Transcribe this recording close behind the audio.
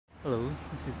Hello,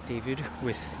 this is David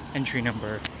with entry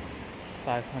number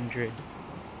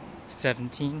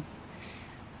 517,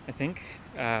 I think.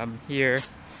 Here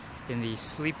in the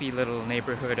sleepy little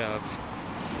neighborhood of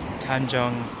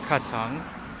Tanjong Katang.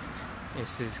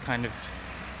 This is kind of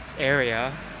this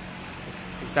area.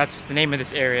 That's what the name of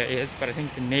this area is, but I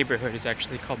think the neighborhood is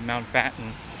actually called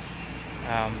Mountbatten.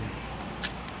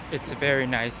 It's a very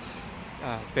nice,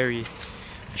 I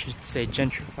should say,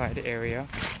 gentrified area.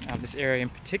 This area in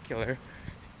particular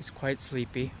is quite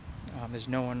sleepy. There's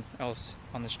no one else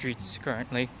on the streets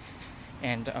currently,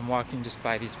 and I'm walking just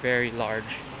by these very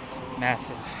large,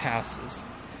 massive houses.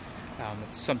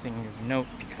 It's something of note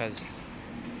because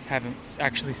having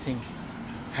actually seen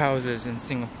houses in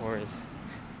Singapore it's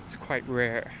quite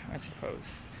rare, I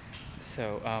suppose.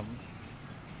 So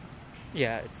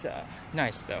yeah, it's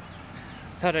nice though.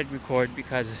 Thought I'd record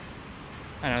because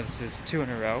I know this is 2 in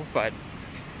a row, but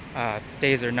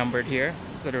days are numbered here,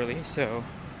 literally, so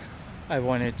I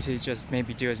wanted to just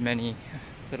maybe do as many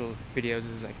little videos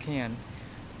as I can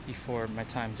before my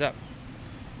time's up.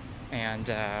 And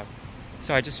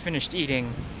so I just finished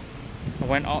eating. I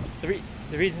went all the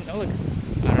reason. Oh look,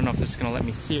 I don't know if this is gonna let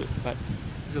me see it, but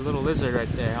there's a little lizard right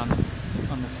there on the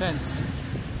fence.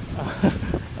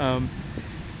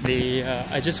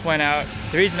 I just went out.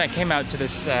 The reason I came out to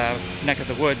this neck of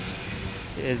the woods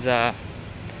is I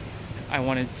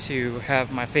wanted to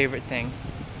have my favorite thing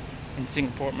in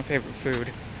Singapore, my favorite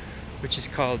food, which is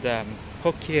called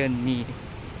Hokkien mee,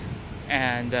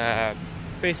 and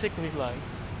it's basically like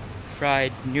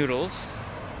fried noodles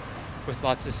with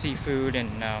lots of seafood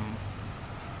and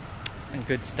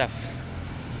good stuff.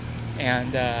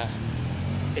 And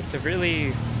it's a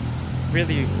really,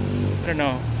 I don't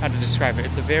know how to describe it.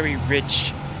 It's a very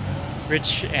rich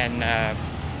and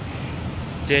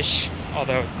dish,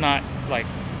 although it's not like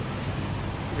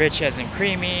rich as in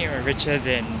creamy or rich as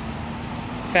in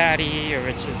fatty or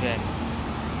rich as in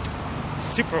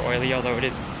super oily, although it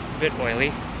is a bit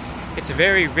oily. It's a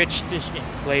very rich dish in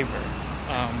flavor.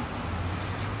 A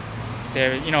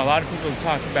lot of people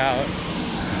talk about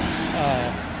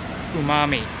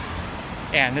umami,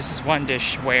 and this is one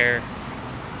dish where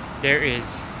there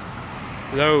is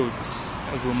loads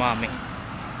of umami.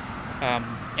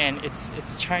 And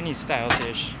it's Chinese style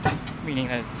dish, meaning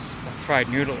that it's like fried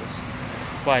noodles,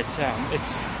 but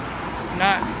it's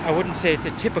not, I wouldn't say it's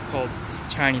a typical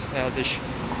Chinese style dish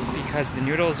because the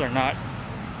noodles are not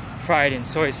fried in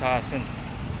soy sauce and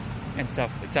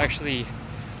stuff. It's actually,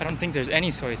 I don't think there's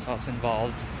any soy sauce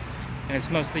involved, and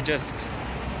it's mostly just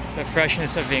the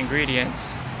freshness of the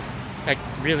ingredients that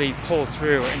really pull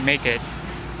through and make it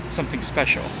something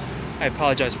special. I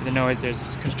apologize for the noise.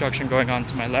 There's construction going on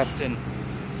to my left and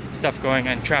stuff going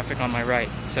on, traffic on my right,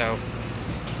 so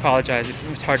apologize if it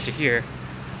was hard to hear,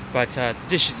 but the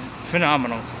dish is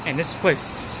phenomenal, and this place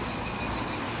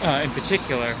in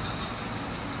particular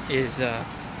is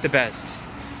the best,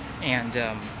 and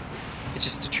it's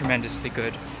just a tremendously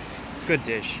good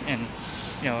dish. And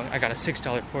I got a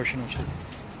 $6 portion, which is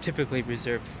typically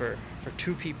reserved for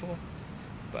 2 people,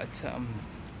 but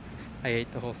I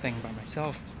ate the whole thing by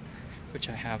myself, which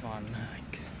I have on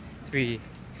like 3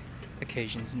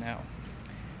 occasions now.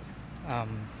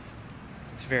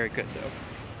 It's very good though,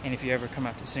 and if you ever come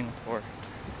out to Singapore,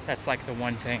 that's like the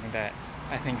one thing that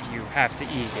I think you have to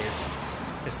eat is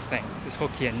this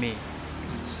Hokkien mee,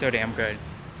 because it's so damn good.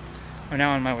 I'm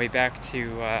now on my way back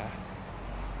to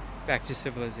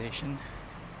civilization,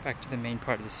 back to the main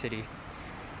part of the city,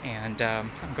 and I'm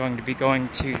going to be going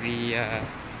to the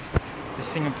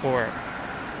Singapore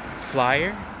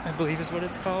Flyer, I believe is what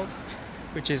it's called,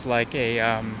 which is like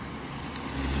a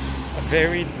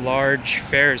very large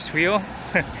Ferris wheel.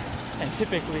 And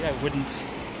typically I wouldn't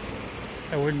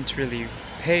really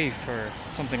pay for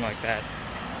something like that,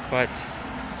 but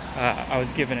I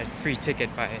was given a free ticket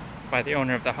by the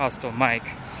owner of the hostel, Mike,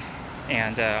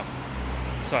 and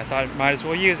so I thought I might as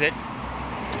well use it.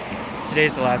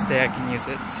 Today's the last day I can use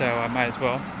it, so I might as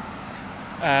well.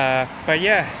 But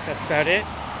yeah, that's about it.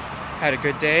 Had a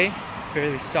good day,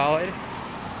 fairly solid.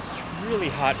 It's really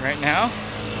hot right now,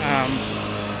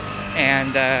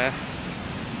 and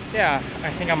yeah, I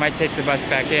think I might take the bus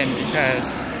back in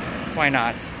because why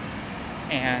not?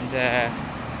 And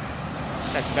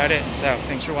that's about it. So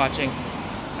thanks for watching.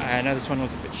 I know this one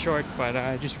was a bit short, but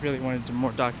I just really wanted to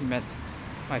more document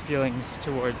my feelings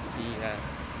towards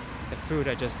the food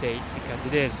I just ate, because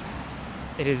it is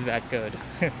that good.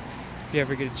 If you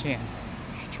ever get a chance,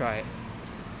 you should try it.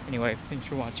 Anyway, thanks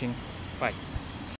for watching. Bye.